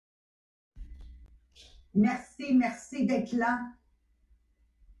Merci d'être là.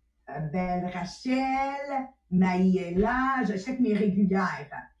 Belle Rachel, Maïela, je check mes régulières.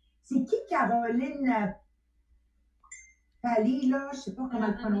 C'est qui Caroline Pali, là? Je ne sais pas comment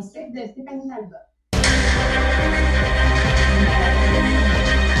le prononcer. De Stéphanie Salva.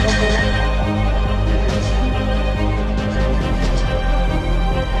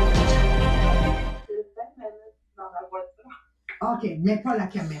 OK, mets pas la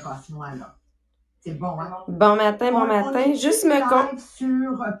caméra à ce moment-là. C'est bon, hein? Bon matin. Juste me live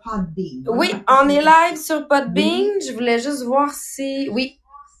sur Podbean. Oui, on est live sur Podbean. Oui. Je voulais juste voir si... Oui,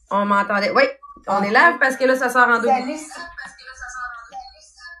 on m'entendait. Oui, on est live parce que là, ça sort en double.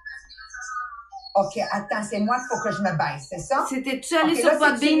 OK, attends, c'est moi, il faut que je me baisse, c'est ça? C'était-tu allé sur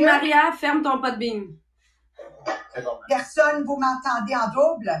Podbean, Maria? Ferme ton Podbean. C'est bon. Personne, vous m'entendez en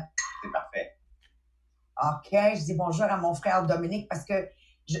double? C'est parfait. OK, je dis bonjour à mon frère Dominique parce que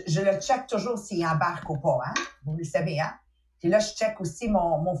je le check toujours s'il embarque ou pas, hein? Vous le savez, hein? Puis là, je check aussi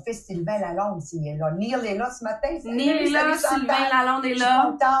mon fils Sylvain Lalonde s'il est là. Neil est là ce matin. Neil est là, Sylvain Lalonde est là. Je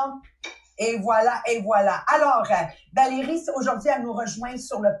suis contente. Et voilà. Alors, Valérie, aujourd'hui, elle nous rejoint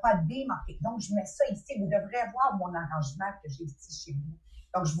sur le Podbean. Okay, donc, je mets ça ici. Vous devrez voir mon arrangement que j'ai ici chez vous.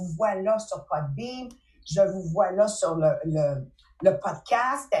 Donc, je vous vois là sur Podbean. Je vous vois là sur le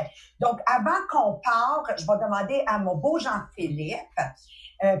podcast. Donc, avant qu'on parte, je vais demander à mon beau Jean-Philippe,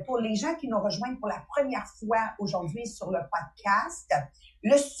 pour les gens qui nous rejoignent pour la première fois aujourd'hui sur le podcast,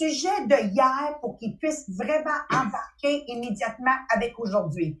 le sujet de hier pour qu'ils puissent vraiment embarquer immédiatement avec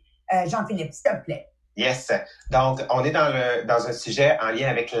aujourd'hui. Jean-Philippe, s'il te plaît. Yes. Donc, on est dans un sujet en lien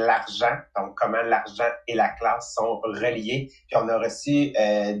avec l'argent. Donc, comment l'argent et la classe sont reliés. Puis, on a reçu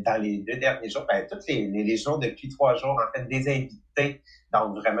dans les 2 derniers jours, tous les jours depuis 3 jours, en fait, des invités.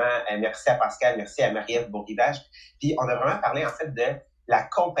 Donc, vraiment, merci à Pascal, merci à Marie-Ève Bourrivage. Puis, on a vraiment parlé, en fait, de la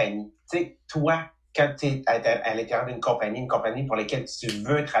compagnie. Tu sais, toi, quand tu es à l'intérieur d'une compagnie, une compagnie pour laquelle tu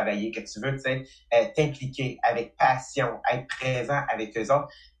veux travailler, que tu veux, tu sais, t'impliquer avec passion, être présent avec eux autres,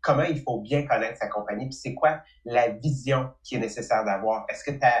 comment il faut bien connaître sa compagnie, puis c'est quoi la vision qui est nécessaire d'avoir. Est-ce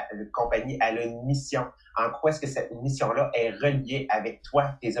que ta compagnie elle a une mission? En quoi est-ce que cette mission-là est reliée avec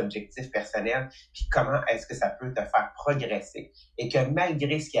toi, tes objectifs personnels, puis comment est-ce que ça peut te faire progresser? Et que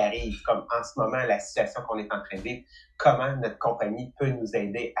malgré ce qui arrive, comme en ce moment, la situation qu'on est en train de vivre, comment notre compagnie peut nous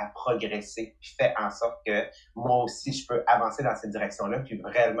aider à progresser, puis faire en sorte que moi aussi, je peux avancer dans cette direction-là, puis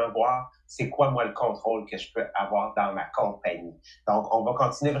vraiment voir c'est quoi, moi, le contrôle que je peux avoir dans ma compagnie. Donc, on va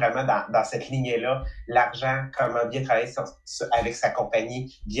continuer vraiment dans cette lignée-là. L'argent, comment bien travailler avec sa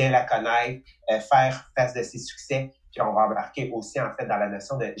compagnie, bien la connaître, faire face de ses succès. Puis, on va embarquer aussi, en fait, dans la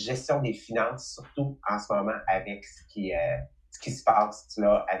notion de gestion des finances, surtout en ce moment avec ce qui se passe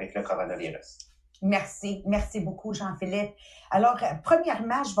là avec le coronavirus. Merci beaucoup, Jean-Philippe. Alors,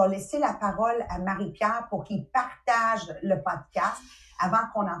 premièrement, je vais laisser la parole à Marie-Pierre pour qu'il partage le podcast avant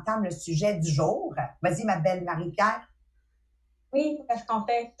qu'on entame le sujet du jour. Vas-y, ma belle Marie-Pierre. Oui, parce qu'on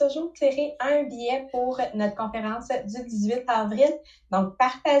fait toujours tirer un billet pour notre conférence du 18 avril. Donc,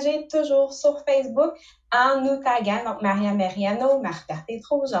 partagez toujours sur Facebook en nous taguant. Donc, Maria Mariano, Marc-Pierre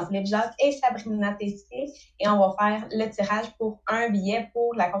Tétrault, Jean-Philippe Jacques et Sabrina Tessier. Et on va faire le tirage pour un billet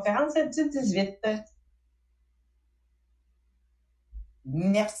pour la conférence du 18.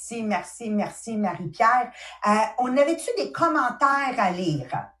 Merci, Marie-Pierre. On avait-tu des commentaires à lire?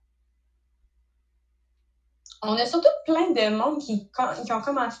 On a surtout plein de monde qui ont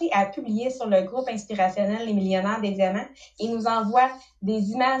commencé à publier sur le groupe inspirationnel Les Millionnaires des Diamants. Ils nous envoient des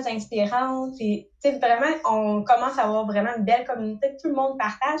images inspirantes. Et vraiment, on commence à avoir vraiment une belle communauté. Tout le monde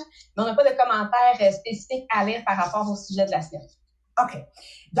partage, mais on n'a pas de commentaires spécifiques à lire par rapport au sujet de la semaine. OK.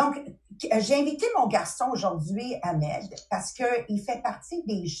 Donc, j'ai invité mon garçon aujourd'hui, Ahmed, parce qu'il fait partie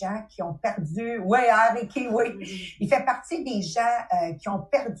des gens qui ont perdu... Oui, Ricky, oui. Il fait partie des gens qui ont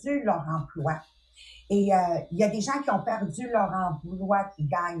perdu leur emploi. Et il y a des gens qui ont perdu leur emploi qui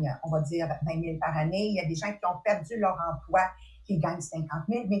gagnent, on va dire, 20 000 par année. Il y a des gens qui ont perdu leur emploi qui gagnent 50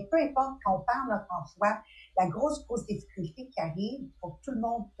 000. Mais peu importe, quand on perd notre emploi, la grosse difficulté qui arrive pour tout le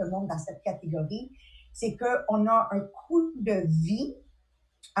monde dans cette catégorie, c'est qu'on a un coût de vie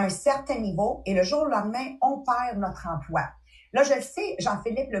à un certain niveau et le jour au lendemain, on perd notre emploi. Là, je le sais,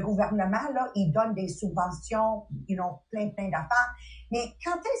 Jean-Philippe, le gouvernement, là, il donne des subventions, ils ont plein d'affaires. Mais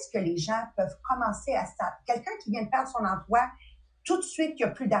quand est-ce que les gens peuvent commencer à ça? Quelqu'un qui vient de perdre son emploi, tout de suite, il n'y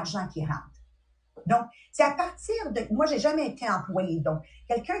a plus d'argent qui rentre. Donc, c'est à partir de... Moi, j'ai jamais été employé. Donc,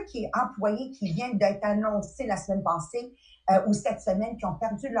 quelqu'un qui est employé, qui vient d'être annoncé la semaine passée ou cette semaine, qui ont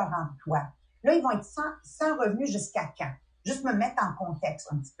perdu leur emploi. Là, ils vont être sans revenu jusqu'à quand? Juste me mettre en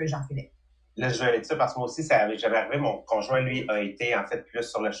contexte un petit peu, Jean-Philippe. Là, je vais aller ça parce que moi aussi, ça avait jamais arrivé. Mon conjoint, lui, a été en fait plus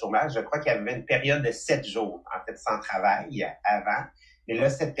sur le chômage. Je crois qu'il y avait une période de 7 jours, en fait, sans travail avant. Mais là,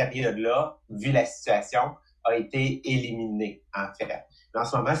 cette période-là, vu la situation, a été éliminée, en fait. Mais en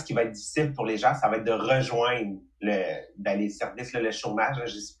ce moment, ce qui va être difficile pour les gens, ça va être de rejoindre les services, là, le chômage. Là,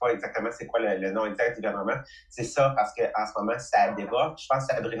 je sais pas exactement c'est quoi le nom exact du gouvernement. C'est ça, parce que en ce moment, ça déborde. Je pense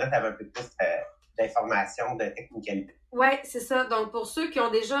que Sabrina, tu avais un peu plus d'informations, de technicalité. Oui, c'est ça. Donc, pour ceux qui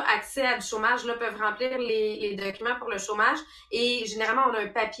ont déjà accès à du chômage, là, peuvent remplir les documents pour le chômage. Et généralement, on a un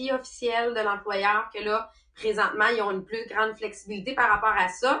papier officiel de l'employeur que là, présentement, ils ont une plus grande flexibilité par rapport à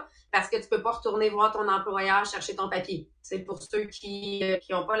ça parce que tu peux pas retourner voir ton employeur chercher ton papier. C'est pour ceux qui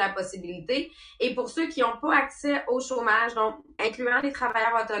ont pas la possibilité. Et pour ceux qui n'ont pas accès au chômage, donc incluant les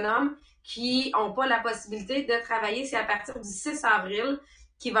travailleurs autonomes qui n'ont pas la possibilité de travailler, c'est à partir du 6 avril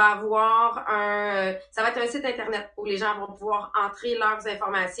qui va avoir ça va être un site internet où les gens vont pouvoir entrer leurs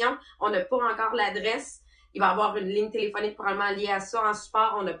informations. On n'a pas encore l'adresse. Il va y avoir une ligne téléphonique probablement liée à ça en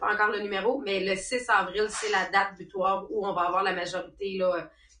support. On n'a pas encore le numéro, mais le 6 avril, c'est la date butoir où on va avoir la majorité là,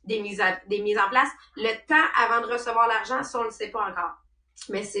 des mises en place. Le temps avant de recevoir l'argent, ça, on ne le sait pas encore.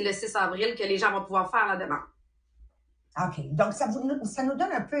 Mais c'est le 6 avril que les gens vont pouvoir faire la demande. OK. Donc, ça nous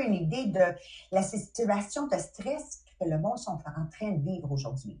donne un peu une idée de la situation de stress que le monde sont en train de vivre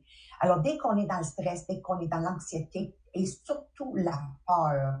aujourd'hui. Alors, dès qu'on est dans le stress, dès qu'on est dans l'anxiété et surtout la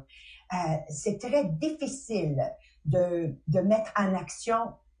peur, c'est très difficile de mettre en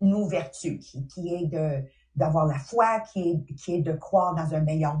action nos vertus, qui est d'avoir la foi, qui est de croire dans un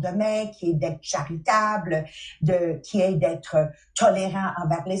meilleur demain, qui est d'être charitable, qui est d'être tolérant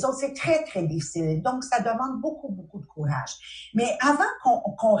envers les autres. C'est très, très difficile. Donc, ça demande beaucoup, beaucoup de courage. Mais avant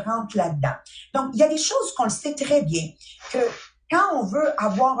qu'on rentre là-dedans, donc, il y a des choses qu'on le sait très bien, que quand on veut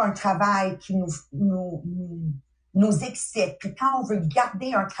avoir un travail qui nous excite, puis quand on veut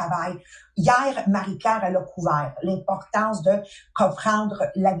garder un travail, hier, Marie-Claire, elle a couvert l'importance de comprendre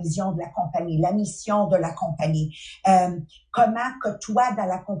la vision de la compagnie, la mission de la compagnie, comment que toi, dans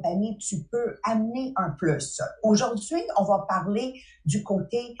la compagnie, tu peux amener un plus. Aujourd'hui, on va parler du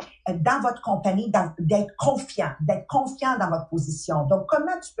côté, dans votre compagnie, d'être confiant dans votre position. Donc,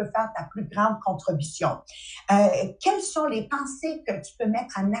 comment tu peux faire ta plus grande contribution? Quelles sont les pensées que tu peux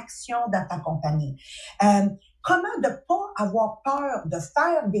mettre en action dans ta compagnie? Comment ne pas avoir peur de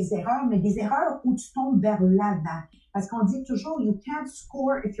faire des erreurs, mais des erreurs où tu tombes vers l'avant. Parce qu'on dit toujours, you can't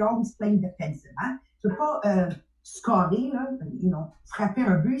score if you're always playing defensive. Hein? Tu peux pas scorer, là, frapper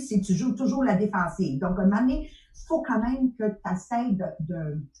un but si tu joues toujours la défensive. Donc, à un moment donné, il faut quand même que tu essaies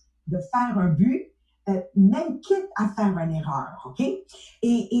de faire un but, même quitte à faire une erreur, OK?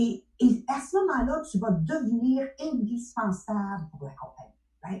 Et à ce moment-là, tu vas devenir indispensable pour la compagnie.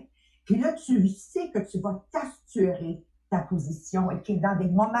 Right? Puis là, tu sais que tu vas t'assurer ta position et que dans des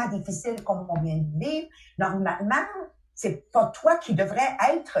moments difficiles comme on vient de vivre, normalement, c'est pas toi qui devrais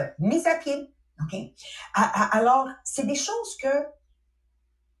être mis à pied. OK? Alors, c'est des choses que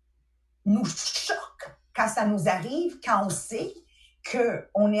nous choquent quand ça nous arrive, quand on sait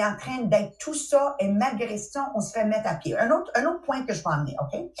qu'on est en train d'être tout ça et malgré ça, on se fait mettre à pied. Un autre point que je vais emmener,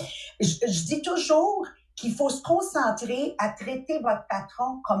 OK? Je dis toujours qu'il faut se concentrer à traiter votre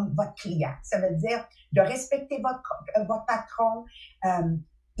patron comme votre client. Ça veut dire de respecter votre patron.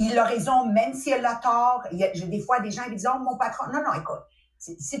 Il a raison, même s'il a tort. J'ai des fois des gens qui disent « Oh, mon patron... » Non, écoute.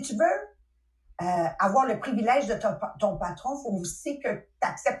 Si tu veux avoir le privilège de ton patron, il faut aussi que tu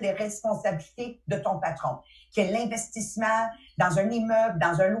acceptes les responsabilités de ton patron, qui est l'investissement dans un immeuble,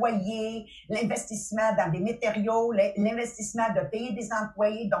 dans un loyer, l'investissement dans des matériaux, l'investissement de payer des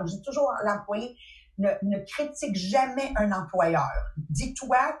employés. Donc, j'ai toujours l'employé... Ne critique jamais un employeur.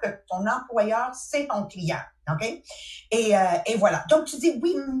 Dis-toi que ton employeur, c'est ton client. OK? Et voilà. Donc, tu dis,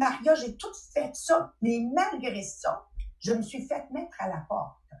 oui, Maria, j'ai tout fait ça, mais malgré ça, je me suis fait mettre à la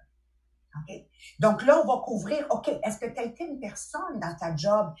porte. OK? Donc là, on va couvrir, OK, est-ce que tu as été une personne dans ta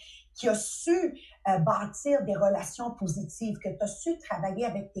job qui a su bâtir des relations positives, que tu as su travailler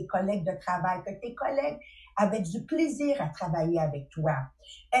avec tes collègues de travail, que tes collègues avaient du plaisir à travailler avec toi?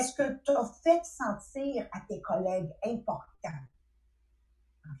 Est-ce que tu as fait sentir à tes collègues importants?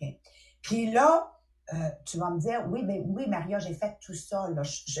 OK. Puis là, tu vas me dire, oui, Maria, j'ai fait tout ça. Là.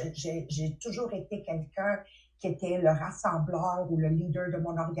 J'ai toujours été quelqu'un qui était le rassembleur ou le leader de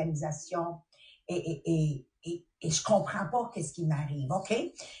mon organisation et je comprends pas qu'est-ce qui m'arrive, OK?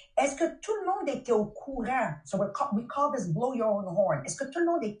 Est-ce que tout le monde était au courant? So we call this blow your own horn. Est-ce que tout le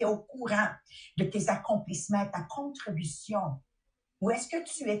monde était au courant de tes accomplissements, ta contribution? Ou est-ce que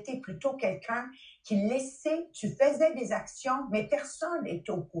tu étais plutôt quelqu'un qui tu faisais des actions, mais personne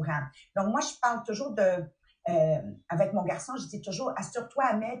n'était au courant? Donc, moi, je parle toujours avec mon garçon, je dis toujours, assure-toi,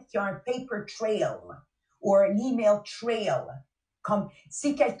 Ahmed, qu'il y a un paper trail ou un email trail. Comme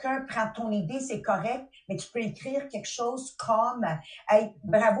si quelqu'un prend ton idée, c'est correct, mais tu peux écrire quelque chose comme hey,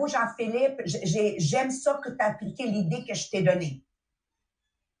 bravo Jean-Philippe, j'aime ça que tu as appliqué l'idée que je t'ai donnée.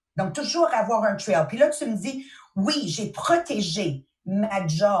 Donc, toujours avoir un trail. Puis là, tu me dis, oui, j'ai protégé ma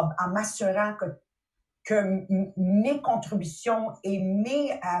job en m'assurant que mes contributions et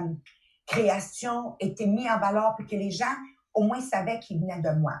mes créations étaient mises en valeur pour que les gens, au moins, savaient qu'ils venaient de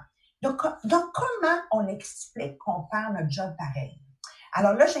moi. Donc, comment on explique qu'on perd notre job pareil?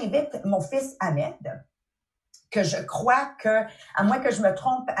 Alors là, j'invite mon fils Ahmed, que je crois que, à moins que je me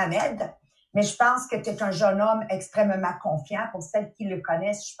trompe, Ahmed, mais je pense que tu es un jeune homme extrêmement confiant. Pour celles qui le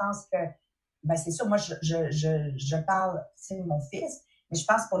connaissent, je pense que, ben c'est sûr, moi, je parle, c'est mon fils, mais je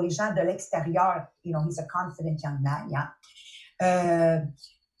pense pour les gens de l'extérieur, you know, he's a confident young man, yeah.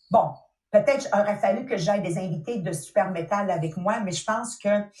 Bon, peut-être aurait fallu que j'aille des invités de super métal avec moi, mais je pense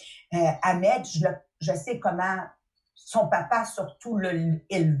que Ahmed, je sais comment son papa surtout l'a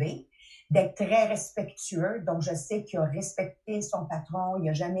élevé, d'être très respectueux. Donc, je sais qu'il a respecté son patron, il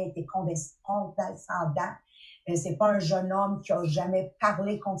n'a jamais été condescendant. C'est pas un jeune homme qui a jamais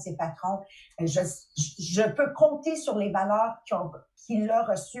parlé contre ses patrons. Je peux compter sur les valeurs qu'il a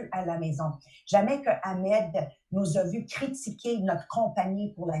reçues à la maison. Jamais que Ahmed nous a vu critiquer notre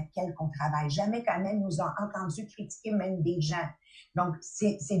compagnie pour laquelle on travaille. Jamais qu'Ahmed nous a entendu critiquer même des gens. Donc,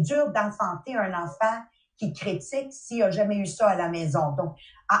 c'est dur d'enfanter un enfant qui critique s'il n'a jamais eu ça à la maison. Donc,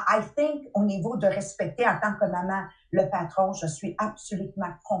 I think, au niveau de respecter en tant que maman le patron, je suis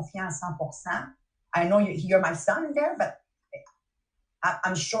absolument confiant à 100%. I know you're my son there, but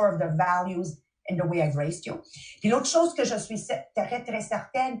I'm sure of the values and the way I've raised you. Puis l'autre chose que je suis très, très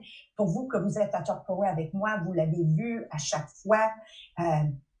certaine, pour vous que vous êtes à Talk Power avec moi, vous l'avez vu à chaque fois,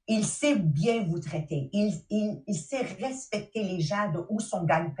 il sait bien vous traiter. Il sait respecter les gens de où son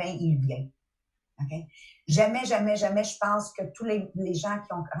gagne-pain il vient. Okay? Jamais, je pense que tous les gens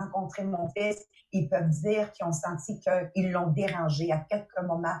qui ont rencontré mon fils, ils peuvent dire qu'ils ont senti qu'ils l'ont dérangé à quelques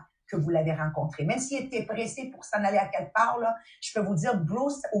moments que vous l'avez rencontré. Même s'il était pressé pour s'en aller à quelque part, là, je peux vous dire,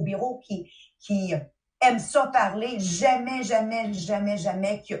 Bruce, au bureau, qui aime ça parler, jamais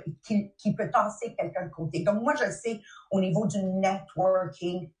qu'il peut tasser quelqu'un de côté. Donc, moi, je sais, au niveau du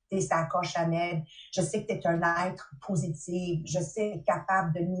networking, t'es sa coche à Ahmed, je sais que t'es un être positif, je sais que t'es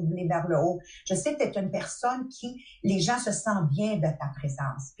capable de niveler vers le haut, je sais que t'es une personne qui, les gens se sentent bien de ta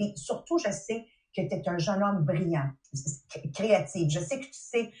présence. Puis, surtout, je sais que tu es un jeune homme brillant, créatif. Je sais que tu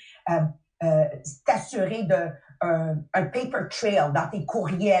sais t'assurer un paper trail dans tes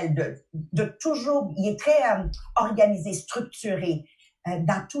courriels, de toujours, il est très organisé, structuré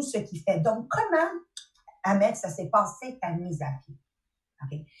dans tout ce qu'il fait. Donc, comment, Ahmed, ça s'est passé ta mise à pied?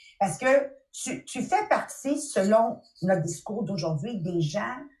 Okay? Parce que tu fais partie, selon notre discours d'aujourd'hui, des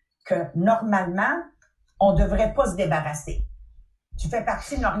gens que, normalement, on ne devrait pas se débarrasser. Tu fais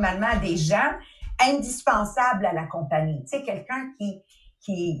partie, normalement, des gens indispensables à la compagnie. Tu sais, quelqu'un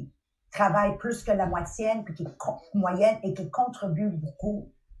qui travaille plus que la moyenne, puis qui est moyenne et qui contribue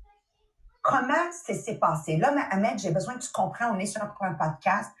beaucoup. Comment c'est passé? Là, Ahmed, j'ai besoin que tu comprends, on est sur un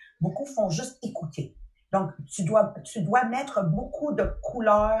podcast, beaucoup font juste écouter. Donc, tu dois mettre beaucoup de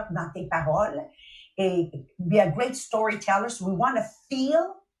couleurs dans tes paroles et be a great storyteller. So we want to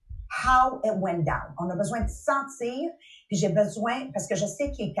feel how it went down. On a besoin de sentir, puis j'ai besoin, parce que je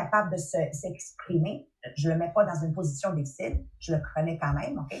sais qu'il est capable de s'exprimer. Je le mets pas dans une position difficile, je le connais quand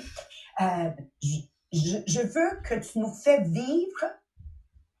même, OK? Je veux que tu nous fais vivre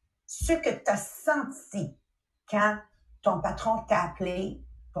ce que tu as senti quand ton patron t'a appelé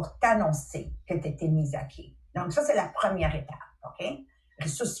pour t'annoncer que tu étais mise à pied. Donc, ça, c'est la première étape, OK?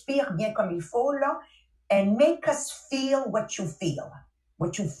 Sospire bien comme il faut, là, and make us feel what you felt.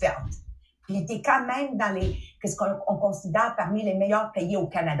 Puis, tu es quand même dans qu'est-ce qu'on considère parmi les meilleurs payés au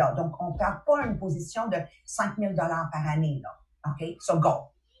Canada. Donc, on ne perd pas une position de 5 000 $ par année, là. OK? So, go.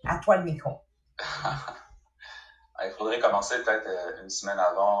 À toi le micro. Il faudrait commencer peut-être une semaine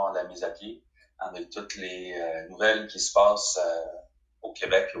avant la mise à pied, avec toutes les nouvelles qui se passent au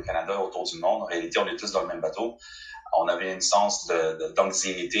Québec et au Canada, autour du monde. En réalité, on est tous dans le même bateau. On avait une sens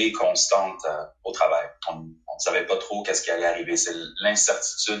d'anxiété constante au travail. On ne savait pas trop qu'est-ce qui allait arriver. C'est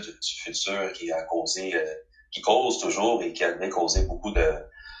l'incertitude du futur qui cause toujours et qui avait causé beaucoup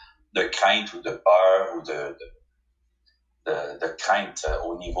de crainte ou de peur ou de crainte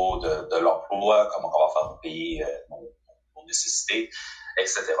au niveau de l'emploi, comment on va faire pour payer nos nécessités,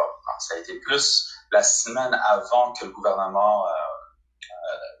 etc. Alors, ça a été plus la semaine avant que le gouvernement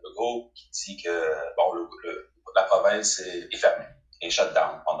Legault qui dit que bon la province est fermée, est shut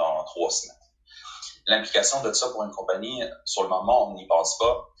down pendant 3 semaines. l'implication de ça pour une compagnie, sur le moment, on n'y pense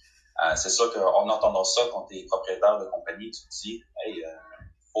pas. C'est sûr qu'on a tendance ça quand tu es propriétaire de compagnie, tu te dis, hey,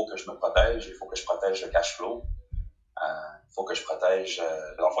 il faut que je me protège, il faut que je protège le cash flow. Il faut que je protège,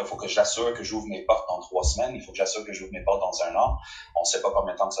 enfin, il faut que j'assure que j'ouvre mes portes dans 3 semaines, il faut que j'assure que j'ouvre mes portes dans 1 an. On ne sait pas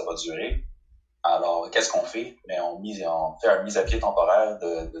combien de temps que ça va durer. Alors, qu'est-ce qu'on fait? Mais on fait un mise à pied temporaire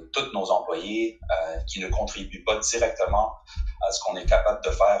de tous nos employés qui ne contribuent pas directement à ce qu'on est capable de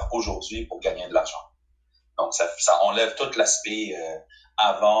faire aujourd'hui pour gagner de l'argent. Donc, ça enlève tout l'aspect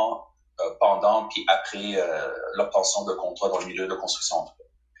avant, pendant, puis après l'obtention de contrats dans le milieu de construction.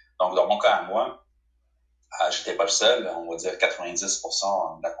 Donc, dans mon cas à moi, j'étais pas le seul. On va dire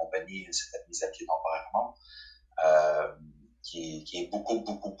 90% de la compagnie s'était mise à pied temporairement. Qui est beaucoup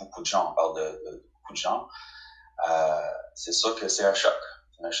de gens. On parle de beaucoup de gens. C'est sûr que c'est un choc.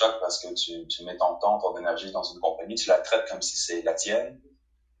 C'est un choc parce que tu mets ton temps, ton énergie dans une compagnie, tu la traites comme si c'est la tienne.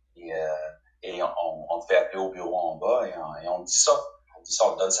 Et on te fait appeler au bureau en bas et on dit ça.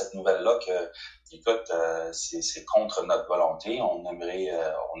 On donne cette nouvelle-là que, écoute, c'est contre notre volonté. On aimerait,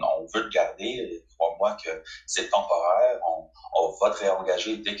 on veut le garder. Crois-moi que c'est temporaire. On va te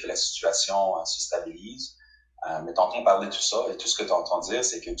réengager dès que la situation se stabilise. Mais t'entends parler de tout ça et tout ce que tu entends dire,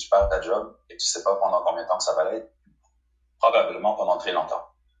 c'est que tu perds ta job et tu sais pas pendant combien de temps que ça va être. Probablement pendant très longtemps.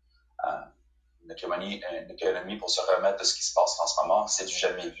 Une économie pour se remettre de ce qui se passe en ce moment, c'est du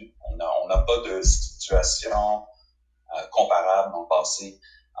jamais vu. On n'a pas de situation comparable dans le passé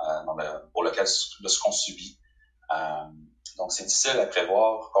pour lequel de ce qu'on subit. Donc, c'est difficile à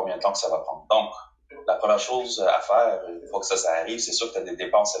prévoir combien de temps que ça va prendre. Donc, la première chose à faire, une fois que ça arrive, c'est sûr que tu as des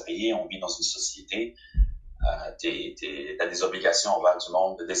dépenses à payer. On vit dans une société. T'as des obligations envers du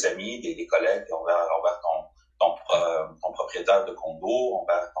monde, des amis, des collègues, envers ton propriétaire de condo,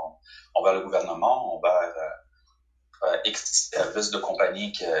 envers le gouvernement, envers X services de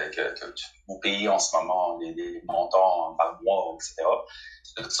compagnie que vous payez en ce moment, des montants par mois, etc.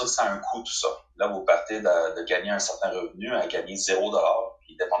 Tout ça, ça a un coût, tout ça. Là, vous partez de gagner un certain revenu à gagner $0,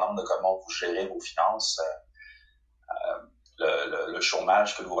 puis dépendamment de comment vous gérez vos finances, le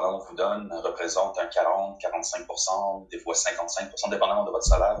chômage que le gouvernement vous donne représente un 40, 45%, des fois 55%, dépendamment de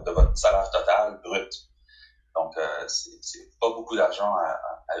votre salaire total brut. Donc, c'est pas beaucoup d'argent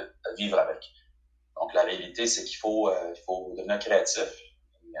à vivre avec. Donc, la réalité, c'est qu'il faut devenir créatif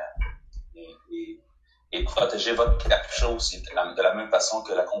et protéger votre cash flow aussi. De la même façon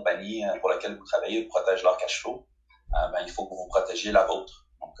que la compagnie pour laquelle vous travaillez protège leur cash flow, il faut que vous protégiez la vôtre.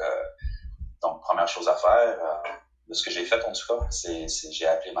 Donc première chose à faire, de ce que j'ai fait en tout cas, c'est j'ai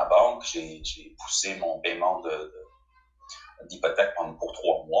appelé ma banque, j'ai poussé mon paiement d'hypothèque pour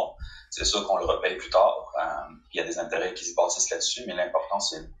 3 mois. C'est sûr qu'on le repaye plus tard. Il y a des intérêts qui se bâtissent là-dessus, mais l'important,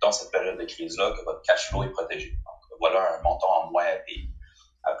 c'est dans cette période de crise-là que votre cash flow est protégé. Donc, voilà un montant en moins à payer.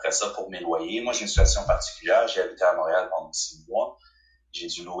 Après ça, pour mes loyers, moi, j'ai une situation particulière. J'ai habité à Montréal pendant 6 mois. J'ai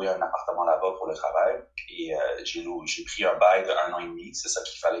dû louer un appartement là-bas pour le travail et j'ai pris un bail de 1 an et demi. C'est ça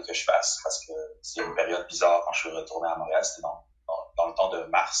qu'il fallait que je fasse parce que c'est une période bizarre quand je suis retourné à Montréal. C'était dans le temps de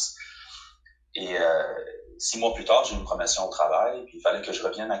mars. Et 6 mois plus tard, j'ai eu une promotion au travail, puis il fallait que je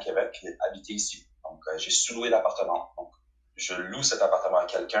revienne à Québec et habiter ici. Donc, j'ai sous-loué l'appartement. Donc, je loue cet appartement à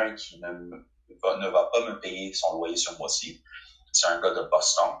quelqu'un qui ne va pas me payer son loyer ce mois-ci. C'est un gars de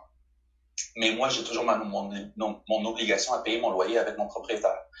Boston. Mais moi, j'ai toujours mon obligation à payer mon loyer avec mon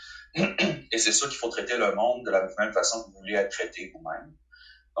propriétaire. Et c'est sûr qu'il faut traiter le monde de la même façon que vous voulez être traité vous-même.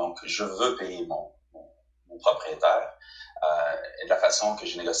 Donc, je veux payer mon propriétaire. Et de la façon que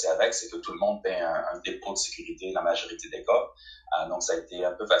j'ai négocié avec, c'est que tout le monde paie un dépôt de sécurité la majorité des cas. Donc, ça a été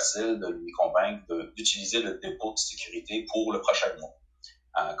un peu facile de lui convaincre d'utiliser le dépôt de sécurité pour le prochain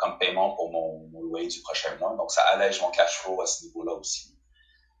mois, comme paiement pour mon loyer du prochain mois. Donc, ça allège mon cash flow à ce niveau-là aussi.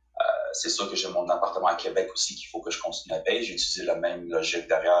 C'est sûr que j'ai mon appartement à Québec aussi qu'il faut que je continue à payer. J'ai utilisé la même logique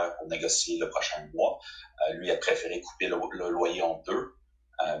derrière pour négocier le prochain mois. Lui a préféré couper le loyer en 2.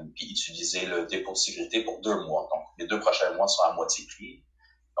 Puis utiliser le dépôt de sécurité pour 2 mois. Donc, les 2 prochains mois sont à moitié prix.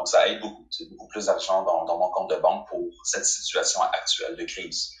 Donc, ça aide beaucoup. C'est beaucoup plus d'argent dans mon compte de banque pour cette situation actuelle de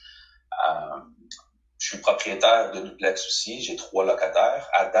crise. Je suis propriétaire de duplex aussi. J'ai 3 locataires.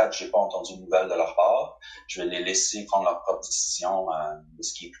 À date, j'ai pas entendu de nouvelles de leur part. Je vais les laisser prendre leur propre décision de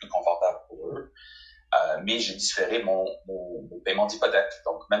ce qui est plus confortable pour eux. Mais j'ai différé mon paiement d'hypothèque.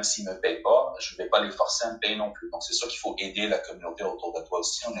 Donc, même s'ils ne me payent pas, je ne vais pas les forcer à me payer non plus. Donc, c'est sûr qu'il faut aider la communauté autour de toi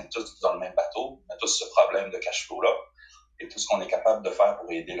aussi. On est tous dans le même bateau. On a tous ce problème de cash flow-là. Et tout ce qu'on est capable de faire pour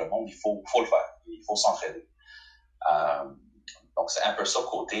aider le monde, il faut le faire. Il faut s'entraider. Donc, c'est un peu ça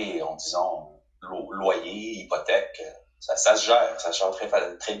côté, en disant, loyer, hypothèque. Ça se gère. Ça se gère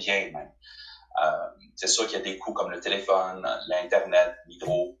très bien même. C'est sûr qu'il y a des coûts comme le téléphone, l'Internet,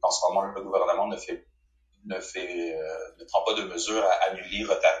 l'hydro. En ce moment, le gouvernement ne fait ne prend pas de mesures à annuler,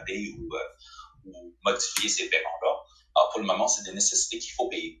 retarder ou modifier ces paiements-là. Alors, pour le moment, c'est des nécessités qu'il faut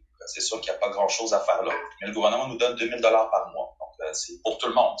payer. C'est sûr qu'il n'y a pas grand-chose à faire là. Mais le gouvernement nous donne 2000 $ par mois. Donc, c'est pour tout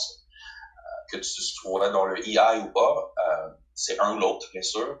le monde, ça. Que tu te trouves dans le EI ou pas, c'est un ou l'autre, bien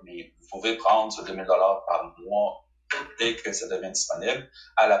sûr, mais vous pouvez prendre ce 2000 $ par mois dès que ça devient disponible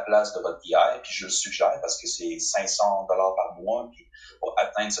à la place de votre EI. Puis je le suggère parce que c'est 500 $ par mois. Puis pour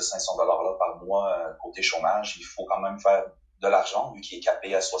atteindre ce 500 $ par mois côté chômage, il faut quand même faire de l'argent, vu qu'il est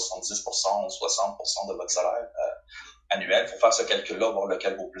capé à 70% ou 60% de votre salaire annuel. Il faut faire ce calcul-là, voir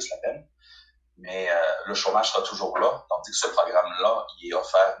lequel vaut plus la peine. Mais le chômage sera toujours là, tandis que ce programme-là, il est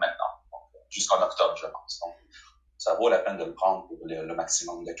offert maintenant, jusqu'en octobre, je pense. Donc, ça vaut la peine de le prendre pour le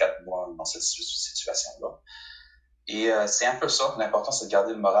maximum de 4 mois dans cette situation-là. Et c'est un peu ça. L'important, c'est de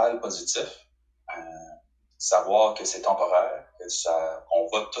garder le moral positif, savoir que c'est temporaire, qu'on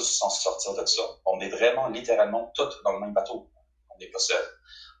va tous s'en sortir de ça. On est vraiment, littéralement, tous dans le même bateau. On n'est pas seul.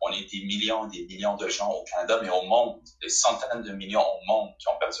 On est des millions de gens au Canada, mais au monde, des centaines de millions au monde qui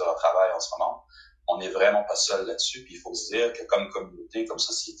ont perdu leur travail en ce moment. On n'est vraiment pas seul là-dessus. Puis il faut se dire que comme communauté, comme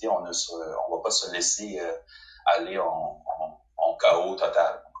société, on va pas se laisser aller en chaos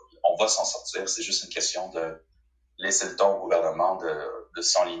total. On va s'en sortir. C'est juste une question de laisser le temps au gouvernement de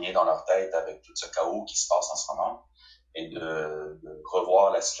s'enligner dans leur tête avec tout ce chaos qui se passe en ce moment et de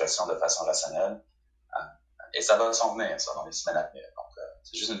revoir la situation de façon rationnelle. Et ça va s'en venir, ça, dans les semaines à venir. Donc,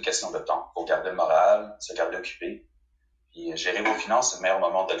 c'est juste une question de temps. Il faut garder le moral, se garder occupé. Puis gérer vos finances, c'est le meilleur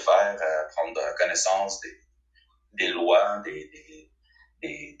moment de le faire, prendre connaissance des lois,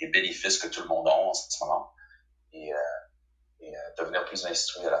 des bénéfices que tout le monde a en ce moment et devenir plus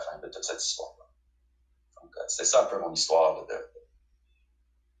instruit à la fin de toute cette histoire-là. Donc, c'est ça un peu mon histoire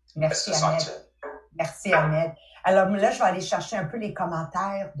Merci, Ahmed. Merci, Ahmed. Alors là, je vais aller chercher un peu les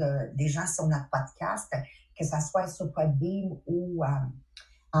commentaires des gens sur notre podcast, que ça soit sur Podbean ou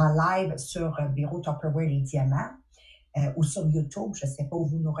en live sur Bureau Tupperware Les Diamants ou sur YouTube, je ne sais pas où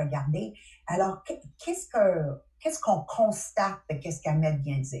vous nous regardez. Alors, qu'est-ce qu'on constate de qu'est-ce qu'Ahmed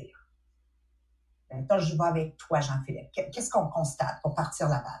vient de dire? Maintenant, je vais avec toi, Jean-Philippe. Qu'est-ce qu'on constate pour partir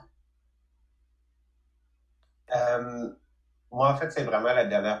la balle? Moi, en fait, c'est vraiment la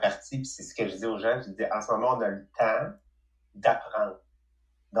dernière partie, puis c'est ce que je dis aux gens. Je dis, en ce moment, on a le temps d'apprendre.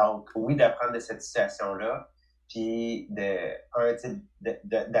 Donc, oui, d'apprendre de cette situation-là, puis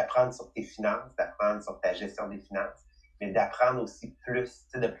d'apprendre sur tes finances, d'apprendre sur ta gestion des finances, mais d'apprendre aussi plus,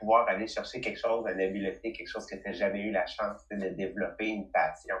 de pouvoir aller chercher quelque chose, une habileté, quelque chose que tu n'as jamais eu la chance de développer, une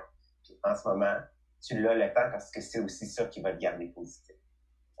passion. Puis en ce moment, tu l'as le temps parce que c'est aussi ça qui va te garder positif.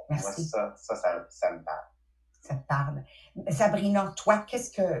 Merci. Moi, ça me parle. Ça te parle. Sabrina, toi,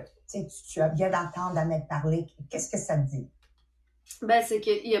 qu'est-ce que tu viens d'entendre Ahmed parler, qu'est-ce que ça te dit? Ben, c'est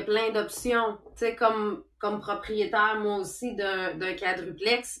qu'il y a plein d'options. Tu sais, comme propriétaire, moi aussi, d'un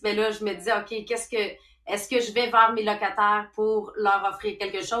quadruplex, ben là, je me dis, OK, est-ce que je vais vers mes locataires pour leur offrir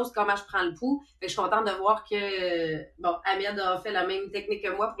quelque chose? Comment je prends le pouls? Fait que je suis contente de voir que, Ahmed a fait la même technique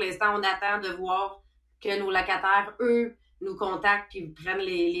que moi. Pour l'instant, on attend de voir que nos locataires, eux, nous contactent puis prennent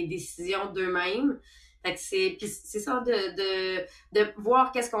les décisions d'eux-mêmes. Fait que c'est ça, de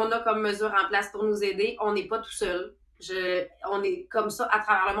voir qu'est-ce qu'on a comme mesure en place pour nous aider. On n'est pas tout seul. On est comme ça à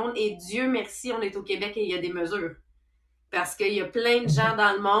travers le monde. Et Dieu merci, on est au Québec et il y a des mesures. Parce qu'il y a plein de gens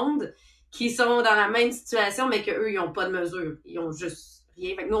dans le monde qui sont dans la même situation, mais qu'eux, ils n'ont pas de mesures. Ils ont juste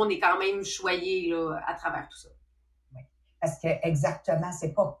rien. Fait que nous, on est quand même choyés là, à travers tout ça. Oui. Parce que exactement,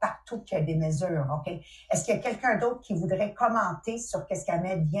 c'est pas partout qu'il y a des mesures, OK? Est-ce qu'il y a quelqu'un d'autre qui voudrait commenter sur ce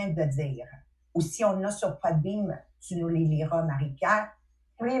qu'Ahmed vient de dire? Ou si on a sur Podbean, tu nous les liras, Marie-Pierre.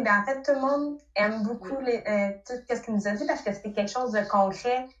 Oui, bien en fait, tout le monde aime beaucoup tout ce qu'il nous a dit parce que c'était quelque chose de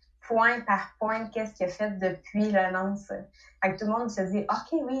concret, point par point, qu'est-ce qu'il a fait depuis l'annonce. Fait que tout le monde se dit,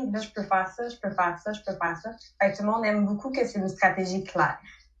 OK, oui, là, je peux faire ça, je peux faire ça, je peux faire ça. Fait que tout le monde aime beaucoup que c'est une stratégie claire.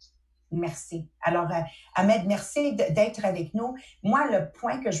 Merci. Alors, Ahmed, merci d'être avec nous. Moi, le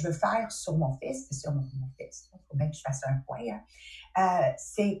point que je veux faire sur mon fils, il faut bien que je fasse un point,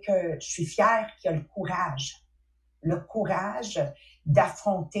 c'est que je suis fière qu'il y a le courage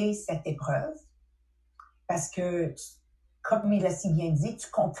d'affronter cette épreuve parce que, comme il a si bien dit, tu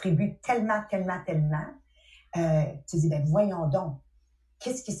contribues tellement. Tu dis, ben voyons donc,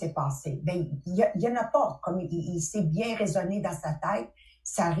 qu'est-ce qui s'est passé? Ben, il y en a pas, comme il s'est bien raisonné dans sa tête,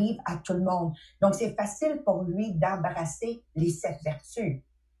 ça arrive à tout le monde. Donc, c'est facile pour lui d'embrasser les 7 vertus.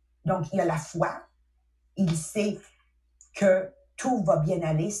 Donc, il y a la foi, il sait que tout va bien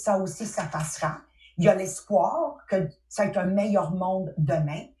aller, ça aussi, ça passera. Il y a l'espoir que ça va être un meilleur monde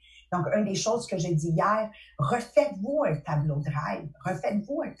demain. Donc, une des choses que j'ai dit hier, refaites-vous un tableau de rêve.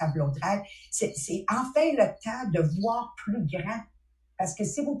 Refaites-vous un tableau de rêve. C'est enfin le temps de voir plus grand. Parce que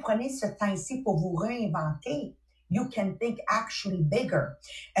si vous prenez ce temps-ci pour vous réinventer, you can think actually bigger.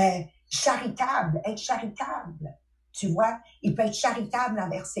 Charitable, être charitable. Tu vois, il peut être charitable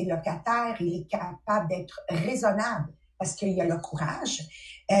envers ses locataires, il est capable d'être raisonnable parce qu'il a le courage.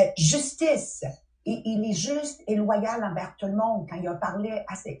 Justice, il est juste et loyal envers tout le monde. Quand il a parlé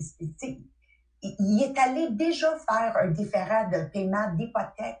à ses... Il est allé déjà faire un différend de paiement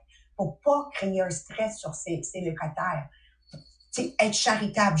d'hypothèque pour pas créer un stress sur ses locataires. T'sais, être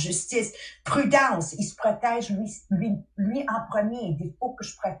charitable, justice, prudence, il se protège lui en premier. Il faut que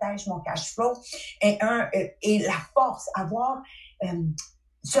je protège mon cash flow. Et la force,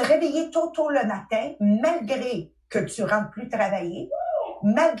 se réveiller tôt le matin, malgré que tu rentres plus travailler,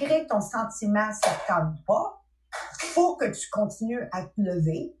 malgré ton sentiment ça te tente pas, faut que tu continues à te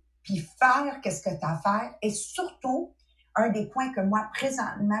lever puis faire qu'est-ce que tu as à faire. Et surtout, un des points que moi,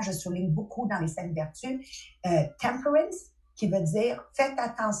 présentement, je souligne beaucoup dans les 7 vertus, temperance, qui veut dire, faites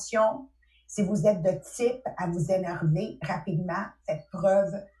attention si vous êtes de type à vous énerver rapidement, faites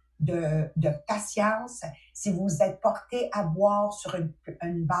preuve de patience. Si vous êtes porté à boire sur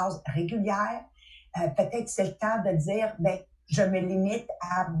une base régulière, peut-être c'est le temps de dire, je me limite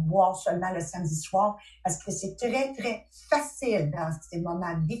à boire seulement le samedi soir parce que c'est très, très facile dans ces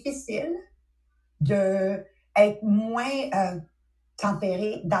moments difficiles de être moins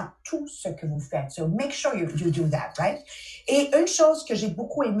tempéré dans tout ce que vous faites. So make sure you do that, right? Et une chose que j'ai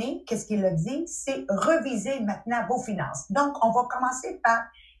beaucoup aimé, qu'est-ce qu'il a dit, c'est reviser maintenant vos finances. Donc, on va commencer par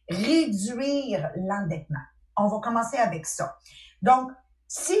réduire l'endettement. On va commencer avec ça. Donc,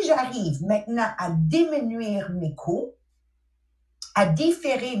 si j'arrive maintenant à diminuer mes coûts, à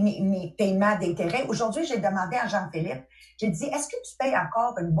différer mes paiements d'intérêt. Aujourd'hui, j'ai demandé à Jean-Philippe, j'ai dit, est-ce que tu payes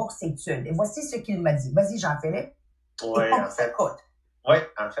encore une bourse études? Et voici ce qu'il m'a dit. Vas-y, Jean-Philippe. Oui,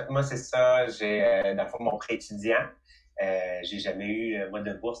 en fait, moi, c'est ça. J'ai, dans le fond, mon prêt étudiant. J'ai jamais eu, moi,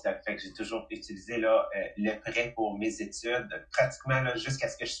 de bourse. Là, fait que j'ai toujours utilisé le prêt pour mes études, pratiquement là, jusqu'à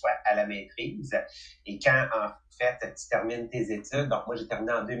ce que je sois à la maîtrise. Et quand, en fait, tu termines tes études, donc moi, j'ai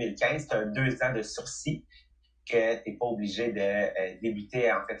terminé en 2015, tu as 2 ans de sursis que tu n'es pas obligé de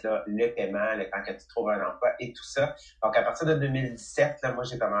débuter, en fait, là, le paiement, le temps que tu trouves un emploi et tout ça. Donc, à partir de 2017, là, moi,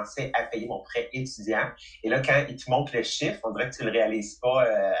 j'ai commencé à payer mon prêt étudiant. Et là, quand il te montre le chiffre, on dirait que tu le réalises pas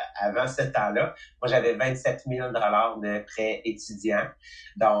avant ce temps-là. Moi, j'avais 27 000 $ de prêt étudiant.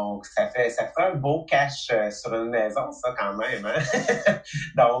 Donc, ça fait un beau cash sur une maison, ça, quand même. Hein?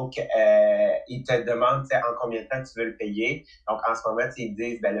 Donc, ils te demandent en combien de temps tu veux le payer. Donc, en ce moment, ils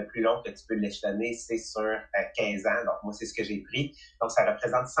disent le plus long que tu peux l'échelonner, c'est sur 15 ans. Donc, moi, c'est ce que j'ai pris. Donc, ça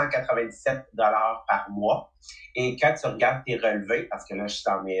représente 197 $ par mois. Et quand tu regardes tes relevés, parce que là, je suis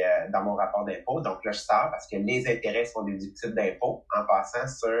dans mon rapport d'impôt, donc là, je sors parce que les intérêts sont déductibles d'impôt en passant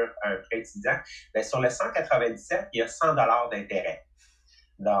sur un prêt étudiant. Sur le 197, il y a 100 $ d'intérêt.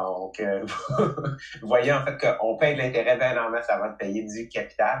 Donc, vous voyez en fait qu'on paye de l'intérêt bien en masse avant de payer du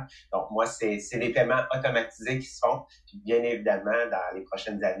capital. Donc, moi, c'est des paiements automatisés qui se font. Puis, bien évidemment, dans les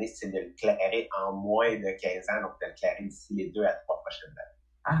prochaines années, c'est de le clairer en moins de 15 ans. Donc, de le clairer d'ici les 2 à 3 prochaines années.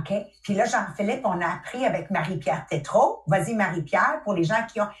 OK. Puis là, Jean-Philippe, on a appris avec Marie-Pierre Tétrault. Vas-y, Marie-Pierre, pour les gens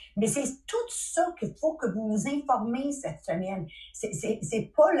qui ont... Mais c'est tout ça qu'il faut que vous vous informez cette semaine.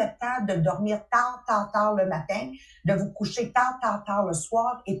 C'est pas le temps de dormir tard le matin, de vous coucher tard le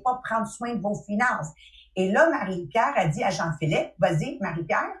soir et pas prendre soin de vos finances. Et là, Marie-Pierre a dit à Jean-Philippe, vas-y,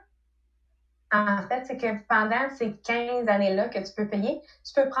 Marie-Pierre. En fait, c'est que pendant ces 15 années-là que tu peux payer,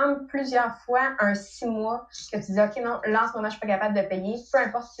 tu peux prendre plusieurs fois un 6 mois que tu dis, OK, non, là, en ce moment, je suis pas capable de payer, peu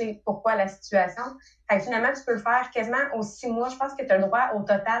importe c'est pourquoi la situation. Fait que finalement, tu peux le faire quasiment aux 6 mois. Je pense que tu as le droit au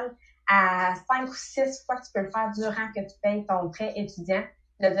total à 5 ou 6 fois que tu peux le faire durant que tu payes ton prêt étudiant,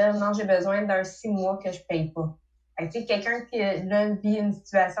 de dire, non, j'ai besoin d'un 6 mois que je paye pas. Fait que, tu sais, quelqu'un qui là, vit une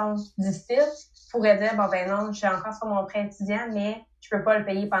situation difficile pourrait dire, bon, non, je suis encore sur mon prêt étudiant, mais je peux pas le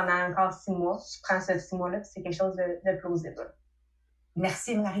payer pendant encore 6 mois. Tu prends ce 6 mois-là, puis c'est quelque chose de plausible.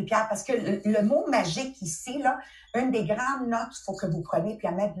 Merci, Marie-Pierre, parce que le mot magique ici, là, une des grandes notes qu'il faut que vous preniez, puis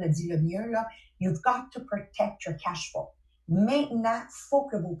Ahmed le dit le mieux, là, you've got to protect your cash flow. Maintenant, il faut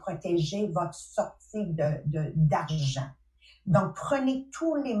que vous protégez votre sortie d'argent. Donc, prenez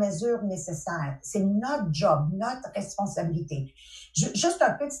toutes les mesures nécessaires. C'est notre job, notre responsabilité. Juste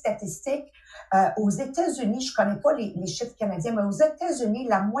un peu de statistique. Aux États-Unis, je connais pas les chiffres canadiens, mais aux États-Unis,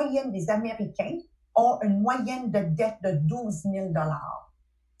 la moyenne des Américains ont une moyenne de dette de 12 000 $.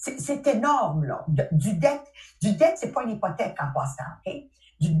 C'est énorme, là. Du dette, c'est pas une hypothèque en passant, OK?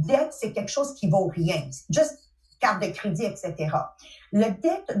 Du dette, c'est quelque chose qui vaut rien. Just carte de crédit, etc. Le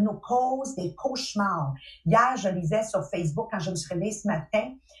dette nous cause des cauchemars. Hier, je lisais sur Facebook, quand je me suis réveillée ce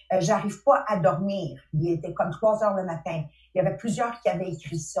matin, j'arrive pas à dormir. Il était comme 3 heures le matin. Il y avait plusieurs qui avaient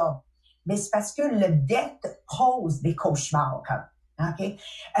écrit ça. Mais c'est parce que le dette cause des cauchemars. OK?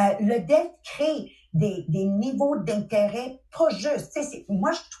 Le dette crée des niveaux d'intérêt pas justes.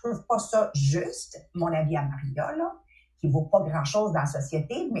 Moi, je trouve pas ça juste, mon avis à Maria, là, qui vaut pas grand-chose dans la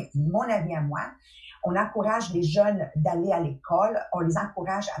société, mais mon avis à moi, on encourage les jeunes d'aller à l'école, on les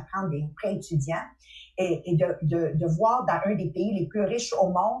encourage à prendre des prêts étudiants et de voir dans un des pays les plus riches au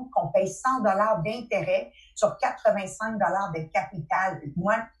monde qu'on paye 100 $ d'intérêt sur 85 $ de capital.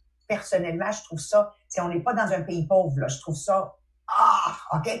 Moi, personnellement, je trouve ça, on n'est pas dans un pays pauvre, là, je trouve ça,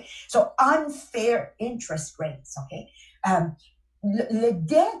 OK? So, unfair interest rates, OK? Le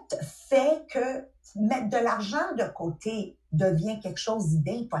dette fait que mettre de l'argent de côté devient quelque chose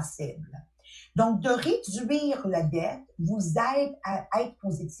d'impossible. Donc, de réduire la dette vous aide à être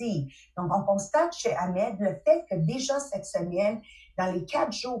positive. Donc, on constate chez Ahmed le fait que déjà cette semaine, dans les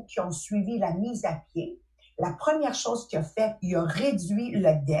 4 jours qui ont suivi la mise à pied, la première chose qu'il a fait, il a réduit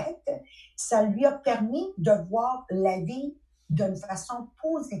la dette. Ça lui a permis de voir la vie d'une façon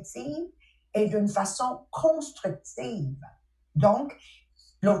positive et d'une façon constructive. Donc,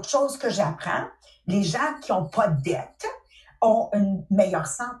 l'autre chose que j'apprends, les gens qui n'ont pas de dette ont une meilleure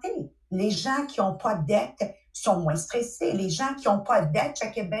santé. Les gens qui n'ont pas de dette sont moins stressés. Les gens qui n'ont pas de dette,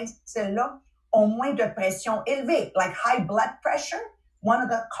 checkez bien celle-là, ont moins de pression élevée. Like high blood pressure, one of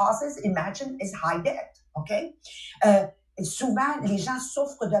the causes, imagine, is high debt. OK? Souvent, les gens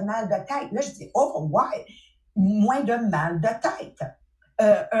souffrent de mal de tête. Là, je dis, oh, ouais, moins de mal de tête.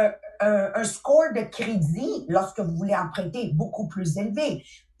 Un score de crédit, lorsque vous voulez emprunter, est beaucoup plus élevé.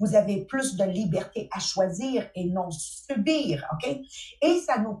 Vous avez plus de liberté à choisir et non subir, OK? Et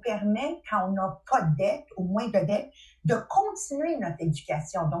ça nous permet, quand on n'a pas de dette ou moins de dette, de continuer notre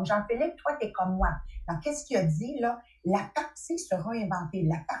éducation. Donc, Jean-Philippe, toi, t'es comme moi. Donc, qu'est-ce qu'il a dit, là? La partie se réinventer,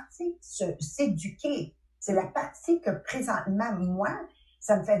 la partie s'éduquer. C'est la partie que, présentement, moi,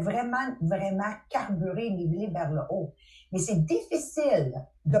 ça me fait vraiment, vraiment carburer, niveler vers le haut. Mais c'est difficile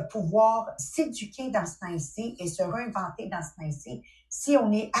de pouvoir s'éduquer dans ce temps-ci et se réinventer dans ce temps-ci si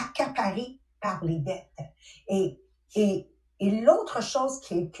on est accaparé par les dettes. Et l'autre chose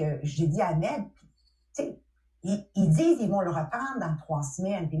que j'ai dit à Ahmed, tu sais, ils disent qu'ils vont le reprendre dans 3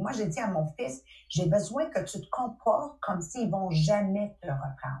 semaines. Puis moi, j'ai dit à mon fils, j'ai besoin que tu te comportes comme s'ils vont jamais te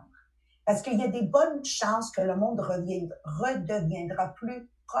reprendre. Parce qu'il y a des bonnes chances que le monde redeviendra plus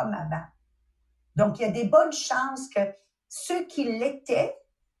comme avant. Donc, il y a des bonnes chances que ceux qui l'étaient,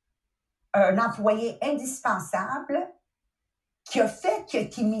 un employé indispensable, qui a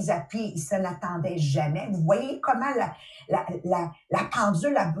été mis à pied, il se n'attendait jamais. Vous voyez comment la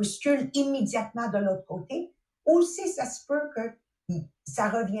pendule, la bouscule immédiatement de l'autre côté. Aussi, ça se peut que ça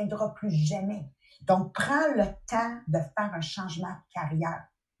reviendra plus jamais. Donc, prends le temps de faire un changement de carrière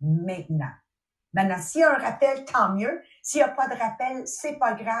maintenant. Maintenant, s'il y a un rappel, tant mieux. S'il n'y a pas de rappel, c'est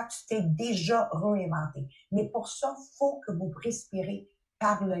pas grave, tu t'es déjà réinventé. Mais pour ça, il faut que vous respirez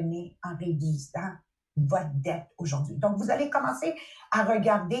par le nez en réduisant votre dette aujourd'hui. Donc, vous allez commencer à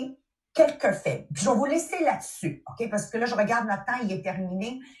regarder quelques faits. Puis, je vais vous laisser là-dessus, OK? Parce que là, je regarde notre temps, il est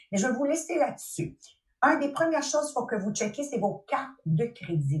terminé, mais je vais vous laisser là-dessus. Une des premières choses qu'il faut que vous checkiez, c'est vos cartes de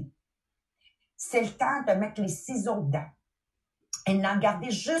crédit. C'est le temps de mettre les ciseaux dedans. Et d'en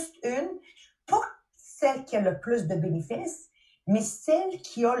garder juste une, pas celle qui a le plus de bénéfices, mais celle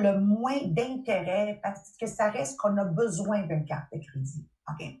qui a le moins d'intérêt, parce que ça reste qu'on a besoin d'une carte de crédit.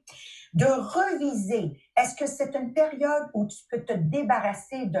 OK? De reviser. Est-ce que c'est une période où tu peux te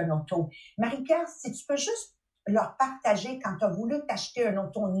débarrasser d'un auto? Marie-Pierre, si tu peux juste leur partager quand tu as voulu t'acheter un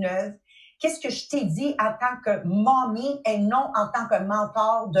auto neuve, qu'est-ce que je t'ai dit en tant que mommy et non en tant que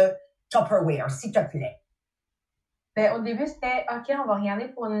mentor de Tupperware, s'il te plaît? Ben, au début, c'était OK, on va regarder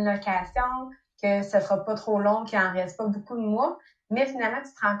pour une location, que ce sera pas trop long, qu'il en reste pas beaucoup de mois. Mais finalement,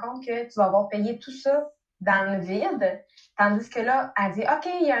 tu te rends compte que tu vas avoir payé tout ça dans le vide. Tandis que là, elle dit OK,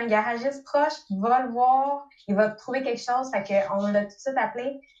 il y a un garagiste proche, va le voir, il va trouver quelque chose. Fait qu'on l'a tout de suite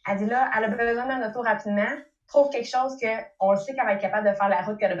appelé. Elle dit là, elle a besoin d'un auto rapidement. Trouve quelque chose que on le sait qu'elle va être capable de faire la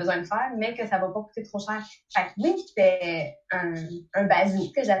route qu'elle a besoin de faire, mais que ça va pas coûter trop cher. Fait que oui, c'était un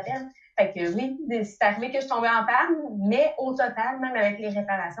bazou que j'appelle. Fait que oui, c'est arrivé que je tombais en panne, mais au total, même avec les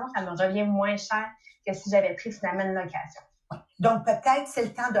réparations, ça me revient moins cher que si j'avais pris finalement une location. Donc, peut-être c'est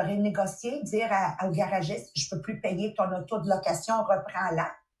le temps de renégocier, dire au garagiste, je peux plus payer ton auto de location, reprends-la,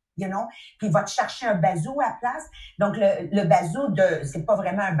 you know, puis il va te chercher un bazou à la place. Donc, le bazou c'est pas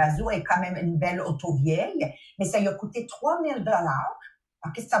vraiment un bazou, est quand même une belle auto vieille, mais ça lui a coûté 3 000 $.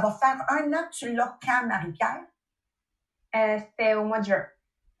 OK, ça va faire 1 an que tu l'as quand, Marie-Pierre? C'était au mois de juin.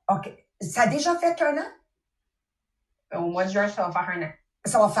 OK. Ça a déjà fait 1 an? Au mois de juin, ça va faire 1 an.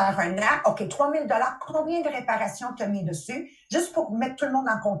 Ça va faire 1 an. OK, 3 000 $. Combien de réparations t'as mis dessus? Juste pour mettre tout le monde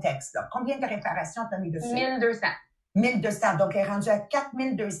en contexte, là. Combien de réparations t'as mis dessus? 1 200. 1 200. Donc, elle est rendue à 4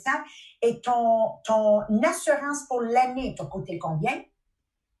 200. Et ton assurance pour l'année t'a coûté combien?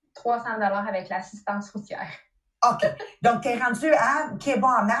 300 $ avec l'assistance routière. OK. Donc, t'es rendu à, qui est bon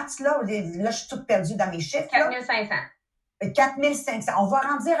en maths, là. Là, je suis toute perdue dans mes chiffres. 4 500. 4 500. On va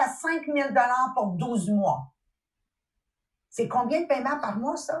rendir à 5 000 $ pour 12 mois. C'est combien de paiements par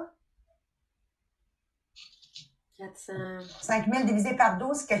mois, ça? 400. 5 000 divisé par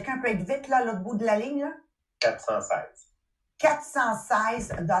 12. Quelqu'un peut être vite, là, à l'autre bout de la ligne, là? 416.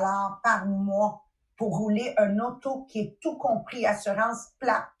 416 $ par mois pour rouler un auto qui est tout compris, assurance,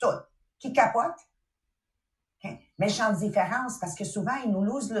 plaque, tout. Qui capote? Okay. Méchante différence, parce que souvent, ils nous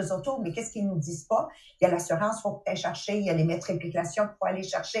louent les autos, mais qu'est-ce qu'ils nous disent pas? Il y a l'assurance, il faut que tu ailles chercher, il y a les matriculations qu'il faut aller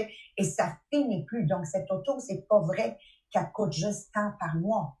chercher, et ça finit plus. Donc, cette auto, c'est pas vrai qu'elle coûte juste tant par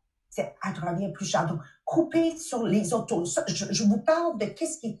mois. Elle devient plus chère. Donc, coupez sur les autos. Ça, je vous parle de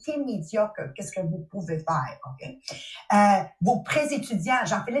qu'est-ce qui est immédiat, qu'est-ce que vous pouvez faire, OK? Vos prêts étudiants,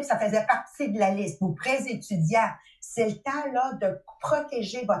 Jean-Philippe, ça faisait partie de la liste. Vos prêts étudiants, c'est le temps, là, de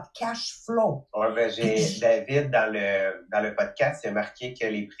protéger votre cash flow. Ouais, ben, David, dans le podcast, il a marqué que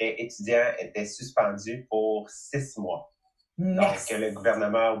les prêts étudiants étaient suspendus pour 6 mois. Merci. Donc, le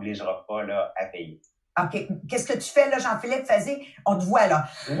gouvernement n'obligera pas, là, à payer. OK. Qu'est-ce que tu fais, là, Jean-Philippe? Vas-y. On te voit, là.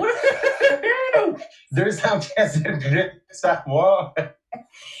 200 pièces de plus par mois.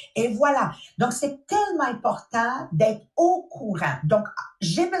 Et voilà. Donc, c'est tellement important d'être au courant. Donc,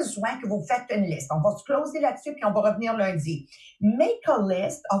 j'ai besoin que vous faites une liste. On va se closer là-dessus, puis on va revenir lundi. Make a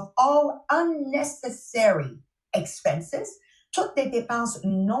list of all unnecessary expenses, toutes les dépenses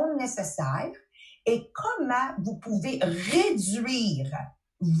non nécessaires, et comment vous pouvez réduire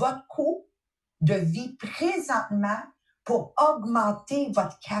votre coût de vie présentement pour augmenter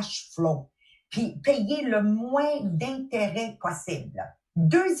votre cash flow, puis payer le moins d'intérêts possible.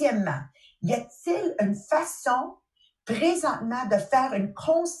 Deuxièmement, y a-t-il une façon présentement de faire une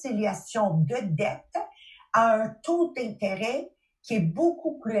conciliation de dette à un taux d'intérêt qui est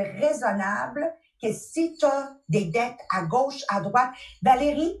beaucoup plus raisonnable que si tu as des dettes à gauche, à droite?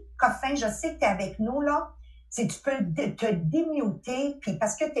 Valérie Coffin, je sais que tu es avec nous, là. Si tu peux te démuter, puis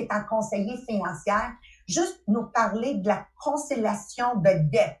parce que tu es en conseiller financière, juste nous parler de la conciliation de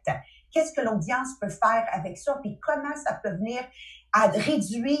dette. Qu'est-ce que l'audience peut faire avec ça, puis comment ça peut venir à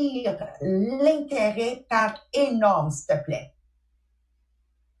réduire l'intérêt par énorme, s'il te plaît?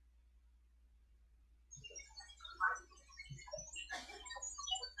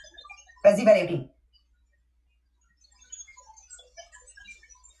 Vas-y, Valérie.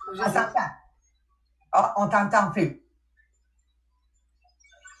 On s'entend. Ah, on t'entend plus.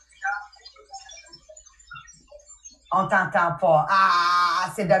 On t'entend pas.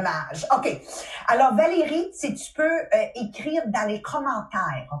 Ah, c'est dommage. OK. Alors, Valérie, si tu peux écrire dans les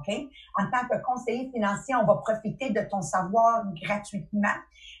commentaires, OK? En tant que conseiller financier, on va profiter de ton savoir gratuitement.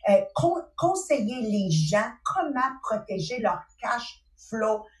 Conseiller les gens comment protéger leur cash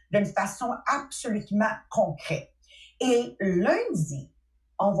flow d'une façon absolument concrète. Et lundi,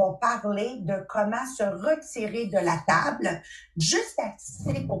 on va parler de comment se retirer de la table, juste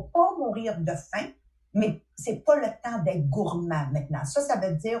assez pour pas mourir de faim, mais c'est pas le temps d'être gourmand maintenant. Ça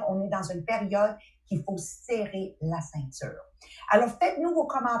veut dire on est dans une période qu'il faut serrer la ceinture. Alors, faites-nous vos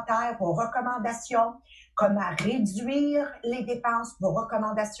commentaires, vos recommandations, comment réduire les dépenses, vos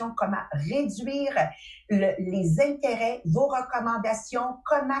recommandations, comment réduire les intérêts, vos recommandations,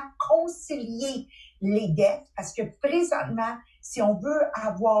 comment concilier les dettes, parce que présentement, si on veut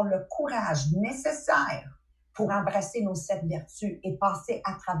avoir le courage nécessaire pour embrasser nos 7 vertus et passer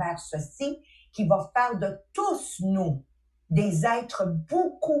à travers ceci, qui va faire de tous nous des êtres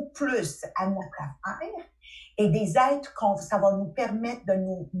beaucoup plus à notre affaire et des êtres ça va nous permettre de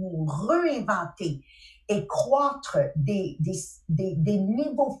nous réinventer et croître des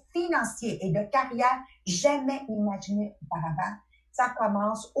niveaux financiers et de carrière jamais imaginés auparavant. Ça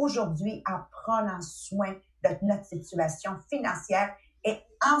commence aujourd'hui à prendre soin de notre situation financière et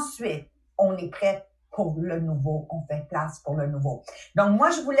ensuite, on est prêt pour le nouveau. On fait place pour le nouveau. Donc,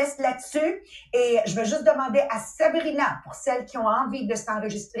 moi, je vous laisse là-dessus et je vais juste demander à Sabrina, pour celles qui ont envie de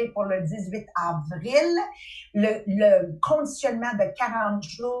s'enregistrer pour le 18 avril, le conditionnement de 40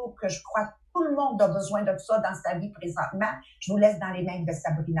 jours que je crois que tout le monde a besoin de ça dans sa vie présentement. Je vous laisse dans les mains de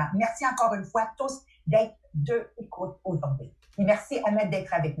Sabrina. Merci encore une fois tous d'être de écoute aujourd'hui. Et merci Ahmed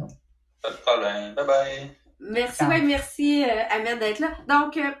d'être avec nous. Pas de problème. Bye bye. Merci, ouais, merci Ahmed d'être là.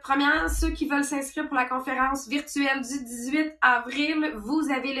 Donc, premièrement, ceux qui veulent s'inscrire pour la conférence virtuelle du 18 avril,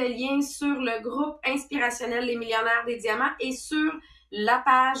 vous avez le lien sur le groupe inspirationnel Les Millionnaires des Diamants et sur la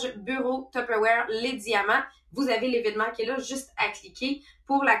page Bureau Tupperware Les Diamants. Vous avez l'événement qui est là, juste à cliquer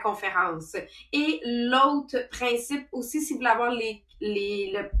pour la conférence. Et l'autre principe aussi, si vous voulez avoir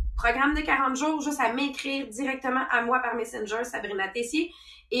le programme de 40 jours, juste à m'écrire directement à moi par Messenger, Sabrina Tessier,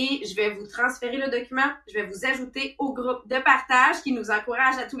 et je vais vous transférer le document, je vais vous ajouter au groupe de partage qui nous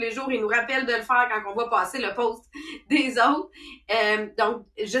encourage à tous les jours et nous rappelle de le faire quand on va passer le post des autres. Donc,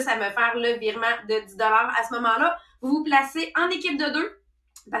 juste à me faire le virement de 10 $ à ce moment-là. Vous vous placez en équipe de 2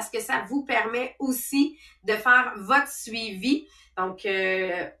 parce que ça vous permet aussi de faire votre suivi. Donc,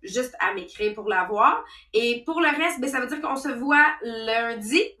 juste à m'écrire pour l'avoir. Et pour le reste, ben, ça veut dire qu'on se voit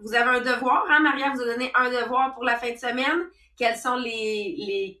lundi. Vous avez un devoir, hein? Maria vous a donné un devoir pour la fin de semaine. Quelles sont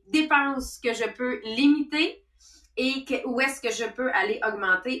les dépenses que je peux limiter et où est-ce que je peux aller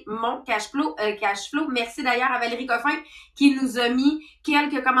augmenter mon cash flow. Merci d'ailleurs à Valérie Coffin qui nous a mis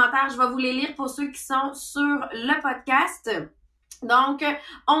quelques commentaires. Je vais vous les lire pour ceux qui sont sur le podcast. Donc,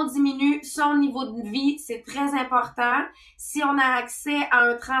 on diminue son niveau de vie, c'est très important. Si on a accès à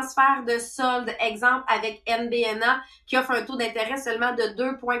un transfert de solde, exemple avec NBNA, qui offre un taux d'intérêt seulement de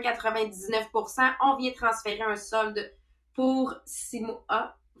 2,99%, on vient transférer un solde pour 6 mois.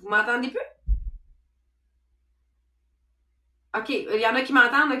 Ah, vous m'entendez plus? OK, il y en a qui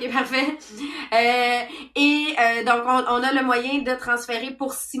m'entendent, OK, parfait. Donc, on a le moyen de transférer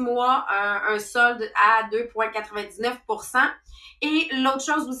pour 6 mois un solde à 2,99%. Et l'autre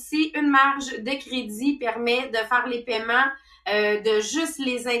chose aussi, une marge de crédit permet de faire les paiements de juste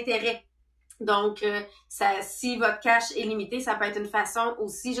les intérêts. Donc, si votre cash est limité, ça peut être une façon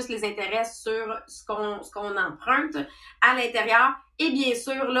aussi, juste les intérêts sur ce qu'on emprunte à l'intérieur. Et bien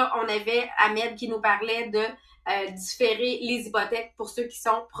sûr, là, on avait Ahmed qui nous parlait de différer les hypothèques pour ceux qui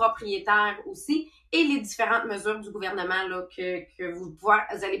sont propriétaires aussi et les différentes mesures du gouvernement là, que vous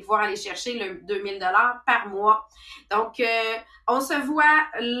allez pouvoir aller chercher le 2000 $ par mois. Donc, on se voit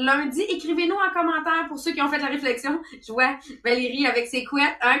lundi. Écrivez-nous en commentaire pour ceux qui ont fait la réflexion. Je vois Valérie avec ses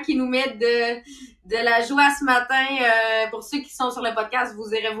couettes qui nous met de la joie ce matin. Pour ceux qui sont sur le podcast,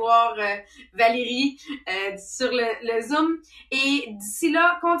 vous irez voir Valérie sur le Zoom. Et d'ici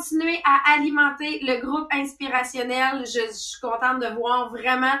là, continuez à alimenter le groupe inspirationnel. Je suis contente de voir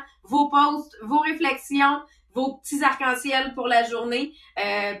vraiment vos posts, vos réflexions, vos petits arcs-en-ciel pour la journée.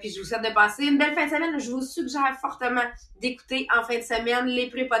 Puis je vous souhaite de passer une belle fin de semaine. Je vous suggère fortement d'écouter en fin de semaine les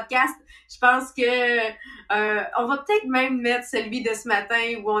pré-podcasts. Je pense que on va peut-être même mettre celui de ce matin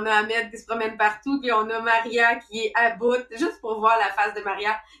où on a Ahmed qui se promène partout, puis on a Maria qui est à bout, juste pour voir la face de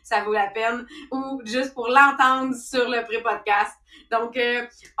Maria, ça vaut la peine, ou juste pour l'entendre sur le pré-podcast. Donc,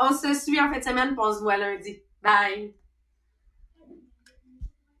 on se suit en fin de semaine, puis on se voit lundi. Bye!